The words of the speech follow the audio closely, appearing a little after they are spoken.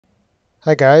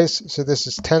Hi guys, so this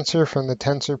is Tensor from the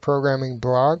Tensor Programming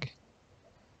blog.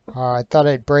 I thought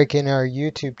I'd break in our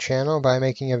YouTube channel by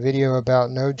making a video about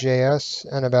Node.js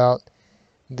and about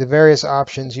the various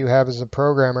options you have as a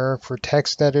programmer for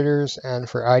text editors and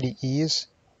for IDEs.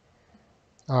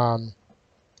 I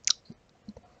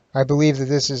believe that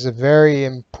this is a very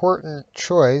important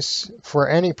choice for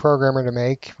any programmer to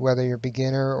make, whether you're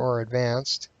beginner or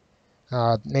advanced,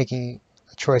 making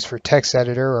a choice for text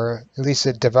editor or at least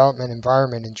a development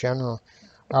environment in general.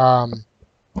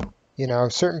 You know,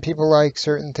 certain people like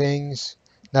certain things.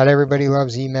 Not everybody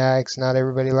loves Emacs. Not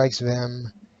everybody likes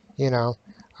Vim, you know.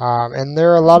 And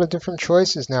there are a lot of different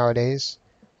choices nowadays,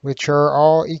 which are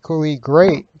all equally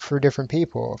great for different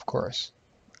people, of course,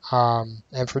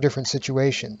 and for different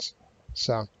situations.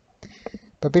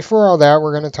 But before all that,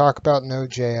 we're going to talk about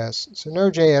Node.js. So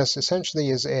Node.js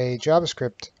essentially is a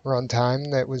JavaScript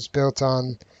runtime that was built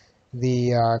on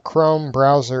the Chrome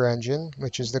browser engine,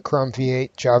 which is the Chrome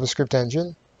V8 JavaScript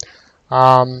engine.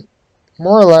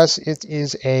 More or less, it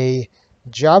is a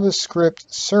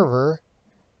JavaScript server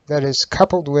that is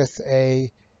coupled with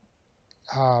a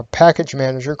package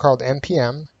manager called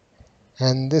npm,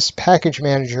 and this package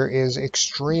manager is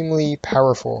extremely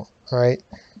powerful, right?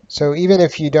 So even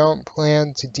if you don't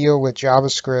plan to deal with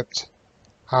JavaScript,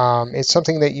 it's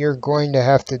something that you're going to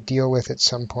have to deal with at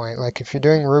some point. Like if you're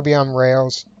doing Ruby on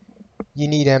Rails, you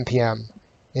need npm.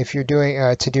 If you're doing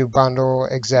to do bundle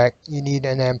exec, you need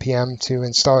an npm to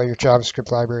install your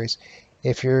JavaScript libraries.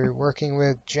 If you're working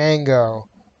with Django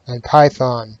and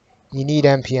Python, you need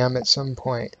npm at some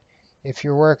point. If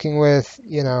you're working with,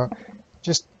 you know,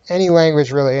 just any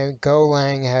language really, and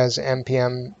Golang has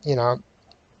npm, you know,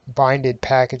 binded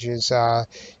packages.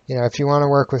 You know, if you want to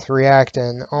work with React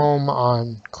and Om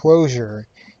on Clojure,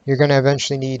 you're going to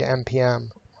eventually need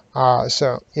npm.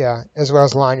 So yeah, as well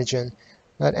as Lineagen.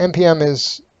 But npm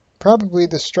is probably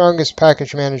the strongest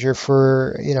package manager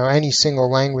for, you know, any single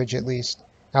language at least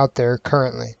out there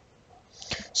currently.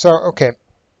 So okay,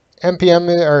 npm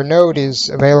or Node is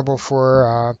available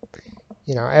for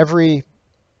you know, every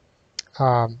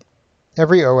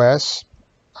OS.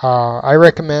 I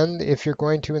recommend if you're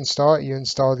going to install it, you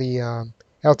install the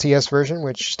LTS version,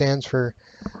 which stands for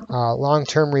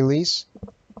long-term release,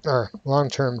 or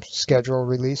long-term schedule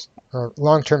release, or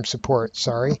long-term support,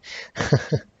 sorry.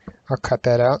 I'll cut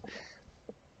that out.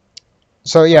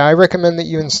 So yeah, I recommend that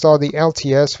you install the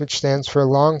LTS, which stands for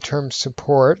long-term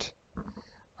support.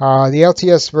 The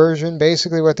LTS version,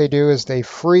 basically what they do is they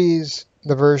freeze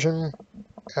the version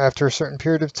after a certain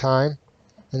period of time,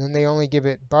 and then they only give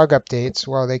it bug updates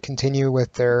while they continue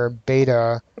with their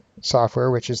beta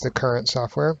software, which is the current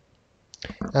software.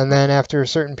 And then after a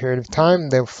certain period of time,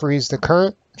 they'll freeze the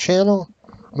current channel,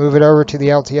 move it over to the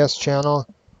LTS channel,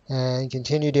 and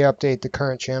continue to update the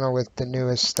current channel with the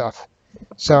newest stuff.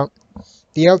 So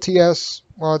the LTS,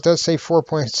 well, it does say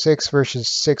 4.6 versus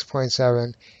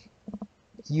 6.7.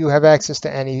 You have access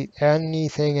to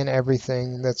anything and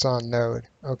everything that's on Node,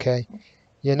 okay?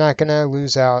 You're not going to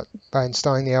lose out by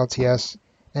installing the LTS,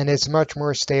 and it's much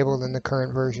more stable than the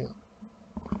current version.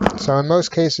 So in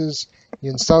most cases,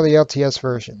 you install the LTS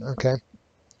version, okay?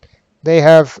 They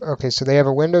have a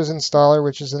Windows installer,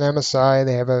 which is an MSI.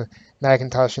 They have a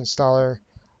Macintosh installer.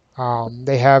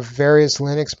 They have various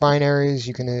Linux binaries.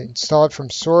 You can install it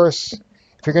from source.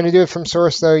 If you're going to do it from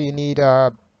source, though, you need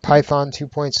Python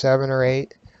 2.7 or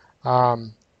 8.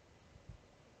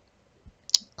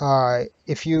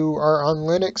 If you are on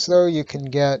Linux, though, you can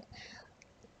get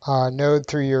Node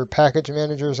through your package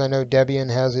managers. I know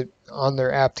Debian has it on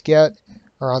their apt-get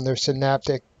or on their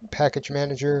Synaptic package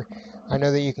manager. I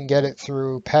know that you can get it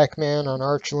through Pacman on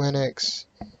Arch Linux.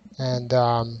 And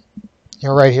you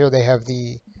know, right here they have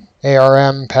the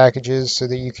ARM packages so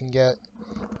that you can get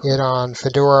it on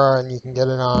Fedora and you can get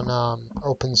it on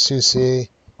OpenSUSE.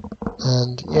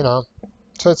 And you know,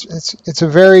 so it's a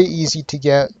very easy to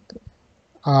get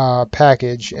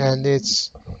package, and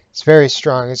it's very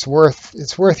strong. It's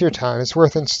worth your time. It's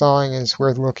worth installing, and it's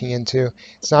worth looking into.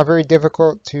 It's not very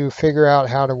difficult to figure out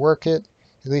how to work it,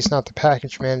 at least not the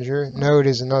package manager. Node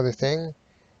is another thing,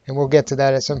 and we'll get to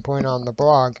that at some point on the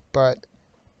blog. But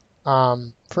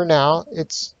for now,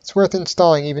 it's worth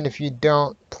installing even if you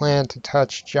don't plan to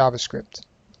touch JavaScript.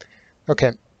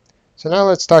 Okay, so now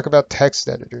let's talk about text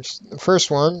editors. The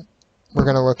first one we're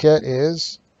going to look at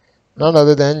is none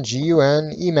other than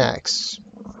GUN Emacs.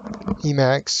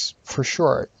 Emacs for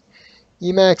short.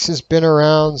 Emacs has been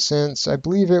around since, I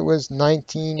believe it was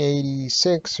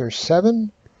 1986 or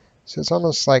 7. So it's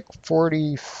almost like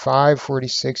 45,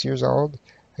 46 years old.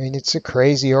 I mean, it's a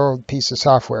crazy old piece of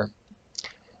software.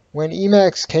 When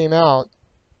Emacs came out,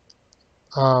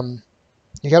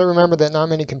 You got to remember that not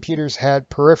many computers had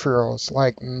peripherals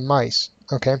like mice,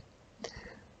 okay?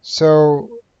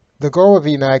 So the goal of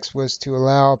Emacs was to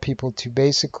allow people to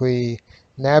basically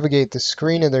navigate the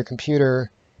screen of their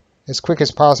computer as quick as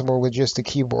possible with just a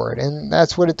keyboard, and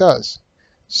that's what it does.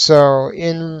 So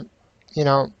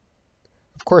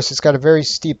of course, it's got a very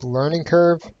steep learning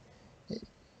curve,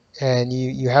 and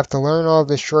you have to learn all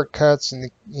the shortcuts and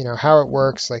how it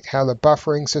works, like how the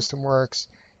buffering system works,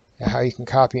 how you can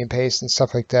copy and paste and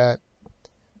stuff like that.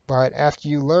 But after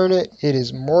you learn it, it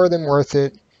is more than worth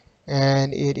it,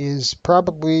 and it is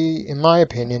probably, in my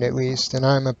opinion at least, and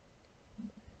I'm a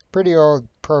pretty old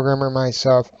programmer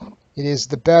myself, it is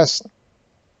the best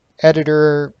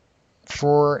editor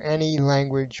for any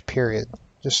language, period.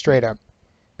 Just straight up.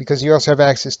 Because you also have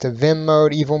access to Vim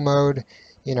mode, evil mode.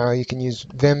 You can use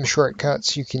Vim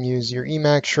shortcuts, you can use your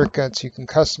Emacs shortcuts, you can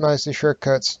customize the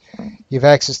shortcuts. You have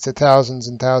access to thousands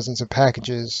and thousands of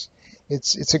packages.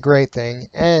 It's a great thing.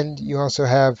 And it also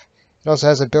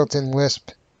has a built-in Lisp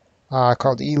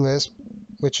called eLisp,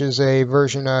 which is a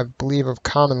version, I believe, of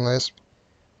Common Lisp,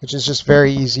 which is just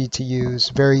very easy to use,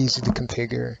 very easy to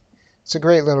configure. It's a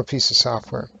great little piece of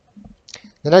software.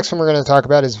 The next one we're going to talk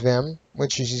about is Vim,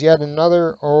 which is yet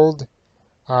another old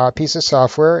piece of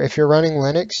software. If you're running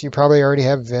Linux, you probably already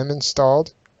have Vim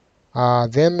installed.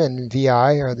 Vim and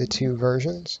VI are the two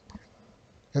versions,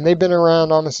 and they've been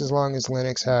around almost as long as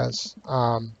Linux has.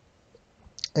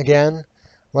 Again,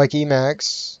 like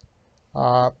Emacs,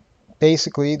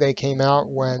 basically they came out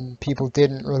when people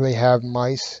didn't really have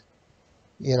mice.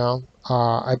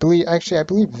 I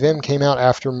believe Vim came out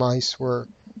after mice were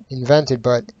invented,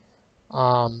 but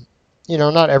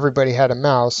not everybody had a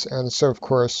mouse, and so of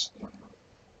course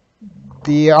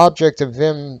the object of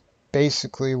Vim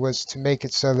basically was to make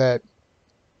it so that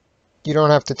you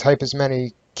don't have to type as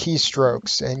many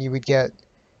keystrokes and you would get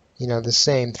the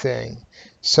same thing.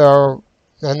 So,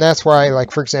 and that's why,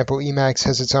 like, for example, Emacs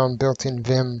has its own built-in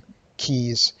Vim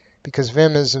keys, because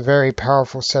Vim is a very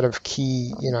powerful set of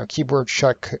keyboard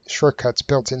shortcuts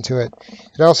built into it.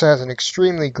 It also has an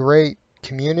extremely great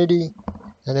community,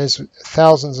 and there's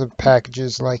thousands of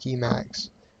packages like Emacs.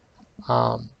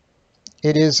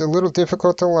 It is a little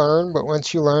difficult to learn, but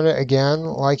once you learn it, again,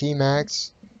 like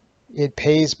Emacs, it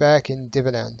pays back in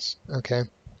dividends, okay?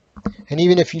 And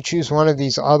even if you choose one of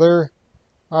these other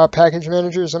package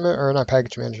managers, or not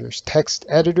package managers, text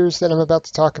editors that I'm about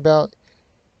to talk about,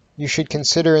 you should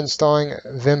consider installing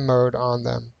Vim mode on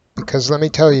them. Because let me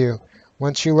tell you,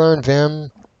 once you learn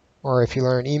Vim, or if you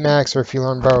learn Emacs, or if you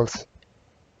learn both,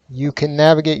 you can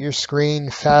navigate your screen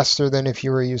faster than if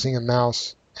you were using a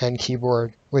mouse and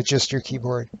keyboard with just your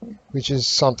keyboard, which is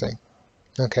something.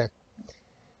 Okay.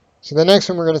 So the next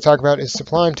one we're going to talk about is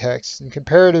Sublime Text. And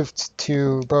comparative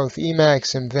to both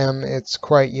Emacs and Vim, it's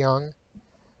quite young,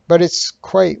 but it's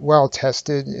quite well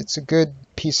tested. It's a good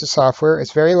piece of software.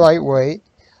 It's very lightweight.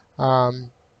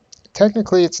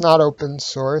 Technically, it's not open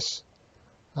source,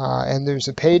 and there's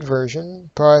a paid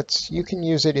version, but you can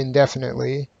use it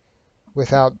indefinitely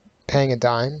without paying a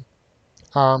dime.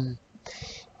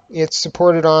 It's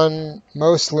supported on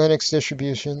most Linux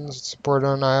distributions. It's supported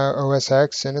on OS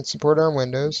X, and it's supported on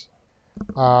Windows.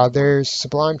 There's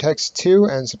Sublime Text 2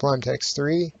 and Sublime Text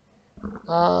 3.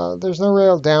 There's no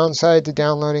real downside to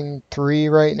downloading 3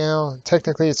 right now.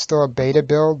 Technically, it's still a beta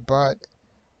build, but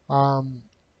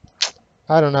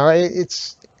I don't know.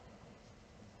 It's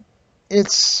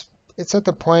at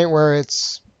the point where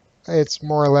it's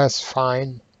more or less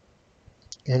fine,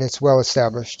 and it's well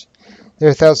established. There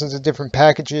are thousands of different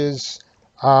packages.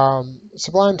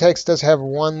 Sublime Text does have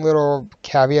one little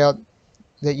caveat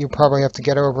that you probably have to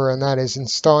get over, and that is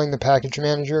installing the package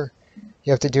manager.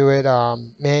 You have to do it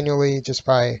manually you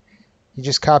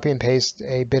just copy and paste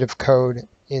a bit of code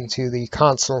into the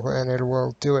console and it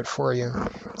will do it for you.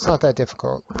 It's not that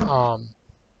difficult.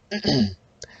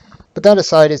 But that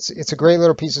aside, it's a great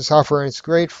little piece of software, and it's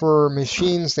great for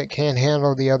machines that can't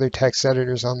handle the other text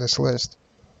editors on this list.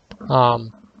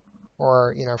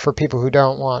 Or for people who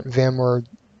don't want Vim or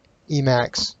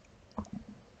Emacs.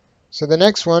 So the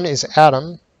next one is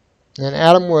Atom, and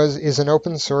Atom is an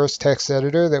open source text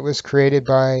editor that was created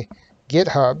by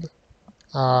GitHub.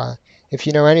 If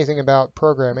you know anything about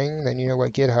programming, then you know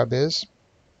what GitHub is.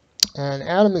 And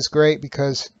Atom is great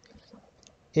because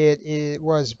it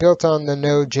was built on the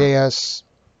Node.js.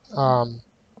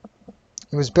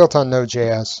 It was built on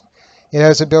Node.js. It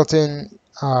has a built-in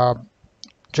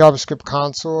JavaScript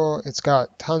console. It's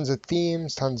got tons of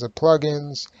themes, tons of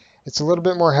plugins. It's a little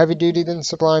bit more heavy-duty than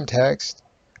Sublime Text.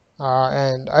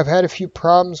 And I've had a few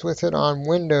problems with it on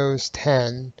Windows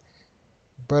 10,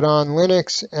 but on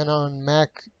Linux and on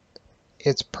Mac,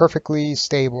 it's perfectly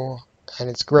stable. and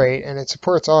it's great, and it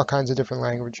supports all kinds of different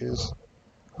languages.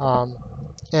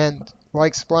 And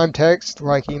like Sublime Text,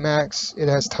 like Emacs, it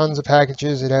has tons of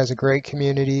packages. It has a great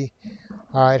community.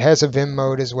 It has a Vim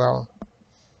mode as well.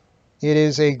 It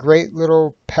is a great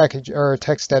little package or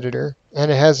text editor,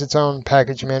 and it has its own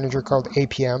package manager called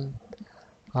APM.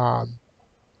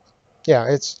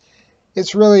 Yeah,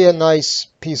 it's really a nice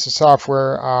piece of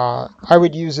software. I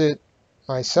would use it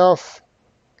myself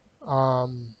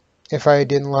if I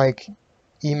didn't like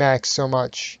Emacs so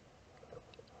much,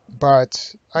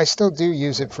 but I still do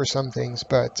use it for some things,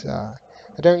 but I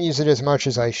don't use it as much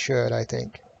as I should, I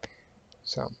think.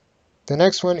 So the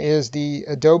next one is the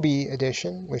Adobe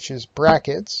edition, which is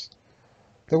brackets.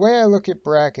 The way I look at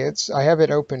brackets, I have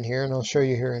it open here, and I'll show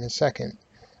you here in a second.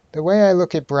 The way I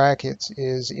look at brackets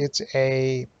is it's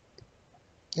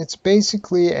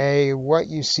basically a what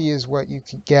you see is what you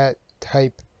can get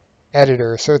type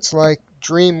editor. So it's like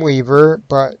Dreamweaver,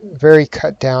 but very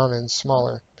cut down and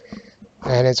smaller.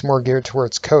 And it's more geared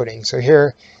towards coding. So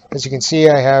here, as you can see,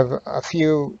 I have a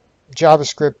few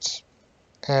JavaScript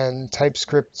and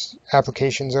TypeScript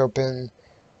applications open.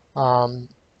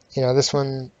 This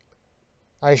one,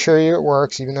 I assure you it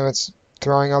works, even though it's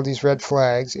throwing all these red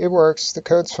flags. It works. The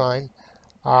code's fine.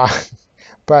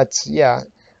 But yeah,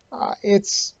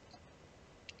 it's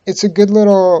a good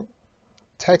little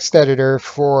text editor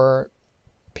for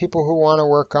people who want to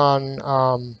work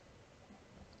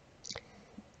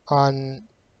on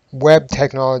web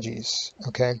technologies,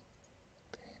 okay?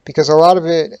 Because a lot of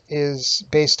it is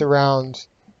based around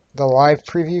the live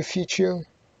preview feature,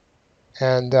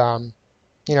 and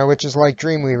which is like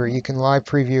Dreamweaver. You can live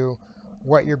preview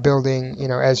what you're building,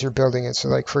 as you're building it. So,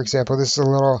 like for example, this is a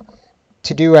little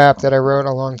to-do app that I wrote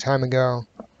a long time ago,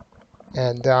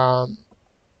 and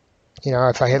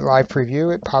if I hit live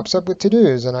preview, it pops up with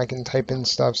to-dos, and I can type in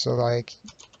stuff. So like,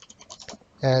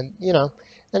 and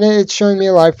it's showing me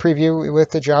a live preview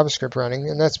with the JavaScript running,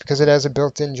 and that's because it has a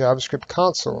built-in JavaScript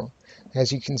console.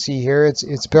 As you can see here,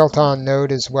 it's built on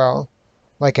Node as well,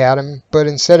 like Atom, but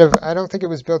I don't think it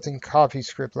was built in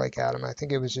CoffeeScript like Atom. I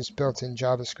think it was just built in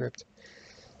JavaScript.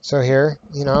 So here,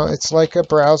 it's like a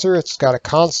browser. It's got a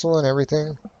console and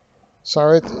everything.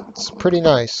 So it's pretty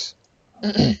nice.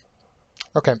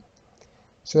 Okay,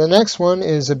 so the next one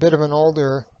is a bit of an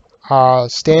older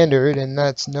standard, and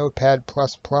that's Notepad++.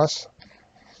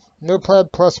 Notepad++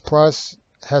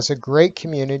 has a great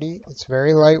community. It's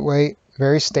very lightweight,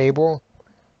 very stable,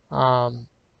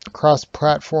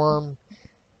 cross-platform.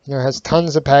 Has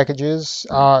tons of packages.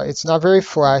 It's not very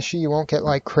flashy. You won't get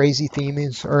like crazy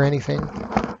themes or anything,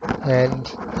 and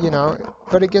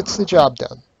but it gets the job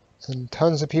done. And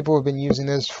tons of people have been using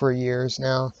this for years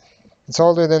now. It's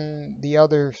older than the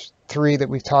other three that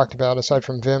we've talked about, aside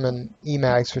from Vim and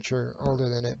Emacs, which are older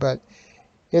than it. But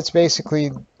it's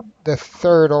basically the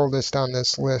third oldest on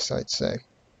this list, I'd say.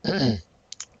 And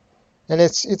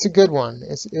it's a good one.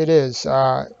 It is.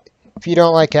 If you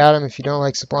don't like Atom, if you don't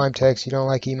like Sublime Text, you don't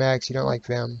like Emacs, you don't like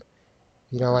Vim,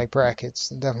 you don't like brackets,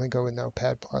 then definitely go with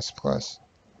Notepad++.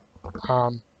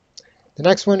 The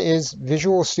next one is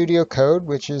Visual Studio Code,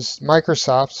 which is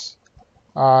Microsoft's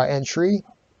entry.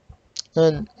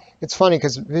 And it's funny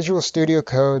because Visual Studio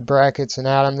Code, brackets, and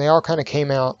Atom, they all kind of came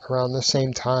out around the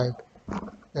same time.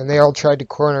 And they all tried to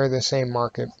corner the same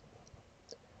market.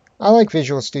 I like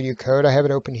Visual Studio Code. I have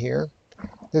it open here.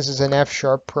 This is an F#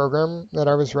 program that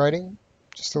I was writing.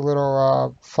 Just a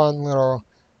little fun little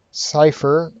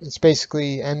cipher. It's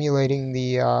basically emulating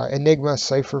the Enigma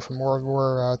cipher from World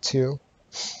War II.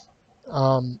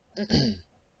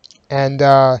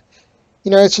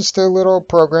 It's just a little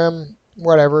program,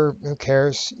 whatever, who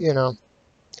cares,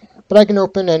 But I can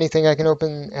open anything. I can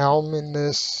open Elm in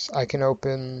this. I can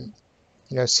open,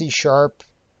 C#.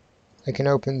 I can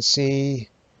open C.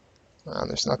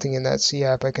 There's nothing in that C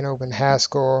app. I can open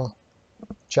Haskell,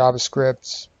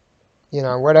 JavaScript,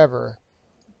 whatever.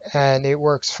 And it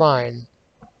works fine.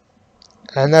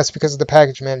 And that's because of the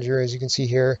package manager. As you can see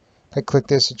here, if I click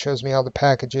this, it shows me all the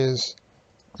packages.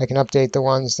 I can update the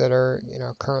ones that are,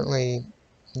 currently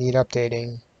need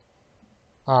updating.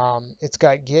 It's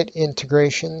got Git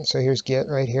integration. So here's Git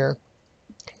right here.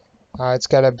 It's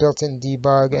got a built-in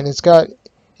debug, and it's got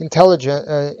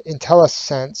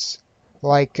IntelliSense,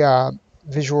 like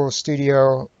Visual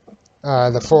Studio,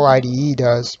 the full IDE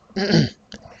does.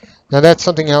 Now that's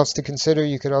something else to consider.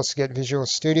 You could also get Visual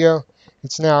Studio.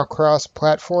 It's now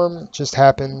cross-platform. It just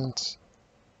happened,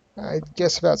 I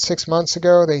guess, about 6 months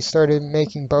ago. They started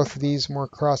making both of these more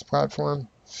cross-platform.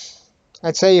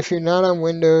 I'd say if you're not on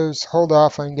Windows, hold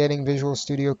off on getting Visual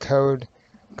Studio Code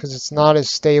because it's not as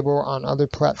stable on other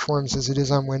platforms as it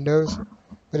is on Windows.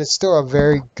 but it's still a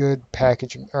very good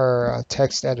package or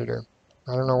text editor.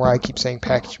 I don't know why I keep saying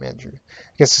package manager.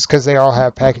 I guess it's because they all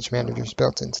have package managers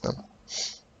built into them.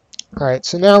 All right,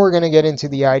 so now we're going to get into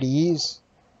the IDEs,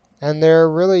 and there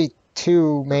are really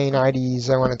two main IDEs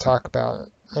I want to talk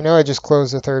about. I know I just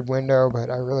closed the third window, but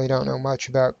I really don't know much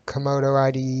about Komodo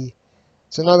IDE.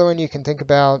 It's another one you can think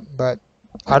about, but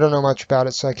I don't know much about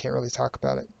it, so I can't really talk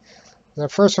about it. The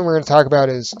first one we're going to talk about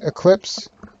is Eclipse.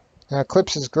 Now,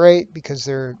 Eclipse is great because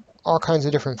there are all kinds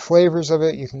of different flavors of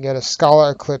it. You can get a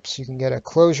Scala Eclipse, you can get a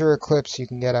Clojure Eclipse, you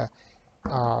can get a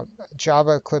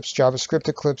Java Eclipse, JavaScript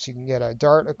Eclipse, you can get a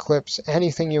Dart Eclipse,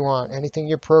 anything you want, anything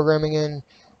you're programming in.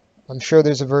 I'm sure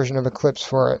there's a version of Eclipse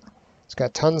for it. It's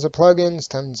got tons of plugins,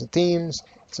 tons of themes.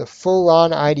 It's a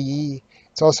full-on IDE.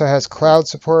 It also has cloud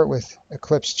support with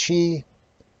Eclipse Chi,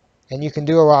 and you can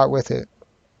do a lot with it.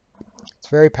 It's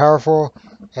very powerful,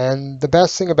 and the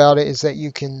best thing about it is that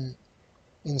you can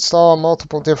install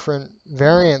multiple different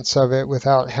variants of it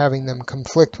without having them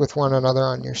conflict with one another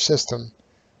on your system.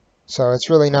 So it's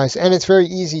really nice, and it's very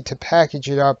easy to package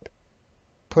it up,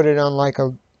 put it on like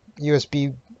a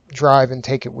USB drive and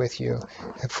take it with you.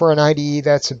 For an IDE,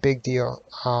 that's a big deal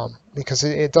because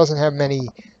it doesn't have many,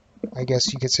 I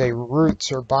guess you could say,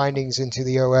 roots or bindings into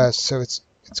the OS, so it's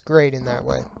great in that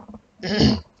way.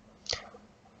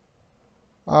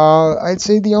 I'd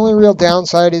say the only real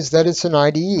downside is that it's an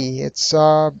IDE. It's you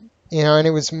know, and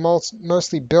it was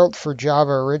mostly built for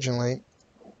Java originally.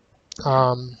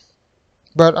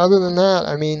 But other than that,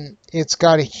 I mean, it's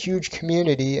got a huge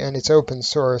community and it's open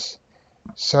source.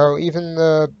 So even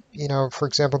the, you know, for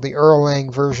example, the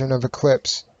Erlang version of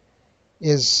Eclipse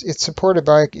it's supported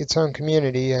by its own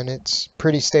community and it's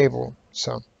pretty stable.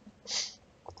 So,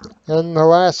 and the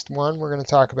last one we're going to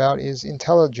talk about is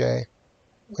IntelliJ,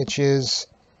 which is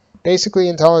basically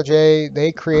IntelliJ.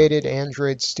 They created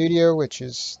Android Studio, which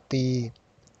is the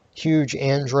huge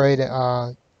Android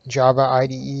Java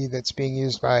IDE that's being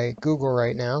used by Google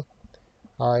right now.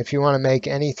 If you want to make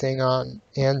anything on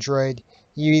Android,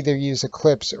 you either use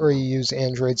Eclipse or you use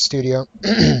Android Studio.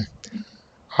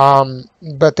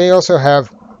 But they also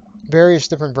have various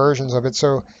different versions of it.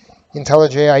 So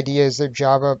IntelliJ IDEA is their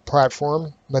Java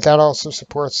platform, but that also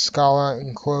supports Scala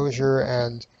and Clojure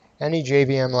and any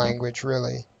JVM language,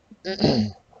 really.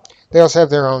 They also have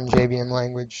their own JVM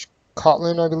language,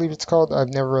 Kotlin, I believe it's called. I've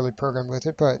never really programmed with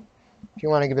it, but if you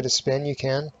want to give it a spin, you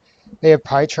can. They have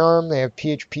PyCharm, they have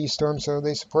PHP Storm, so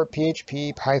they support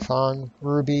PHP, Python,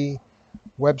 Ruby,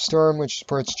 WebStorm, which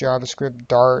supports JavaScript,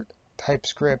 Dart,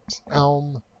 TypeScript,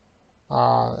 Elm.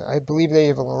 I believe they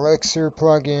have an Elixir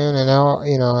plugin, an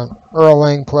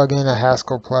Erlang plugin, a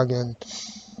Haskell plugin.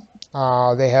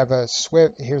 They have a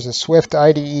Swift. Here's a Swift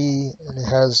IDE, and it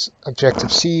has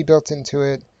Objective-C built into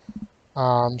it,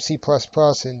 C++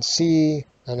 and C,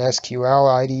 an SQL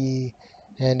IDE,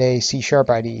 and a C#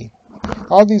 IDE.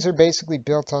 All these are basically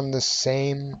built on the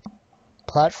same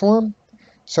platform.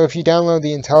 So if you download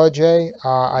the IntelliJ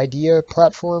IDEA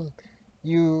platform,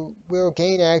 you will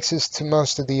gain access to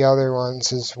most of the other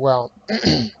ones as well.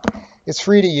 It's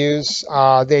free to use.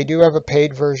 They do have a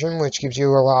paid version, which gives you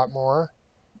a lot more.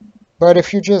 But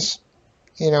if you're just,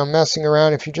 messing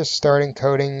around, if you're just starting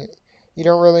coding, you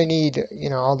don't really need,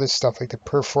 all this stuff like the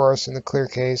perforce and the clear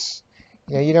case.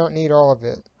 You don't need all of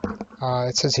it.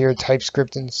 It says here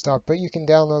TypeScript and stuff, but you can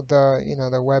download the,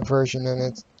 the web version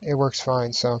and it works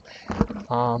fine. So,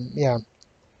 yeah.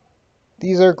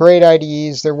 These are great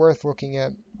IDEs. They're worth looking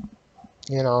at,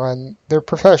 and they're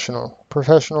professional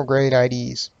grade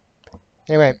IDEs.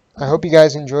 Anyway, I hope you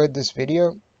guys enjoyed this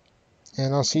video,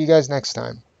 and I'll see you guys next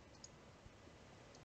time.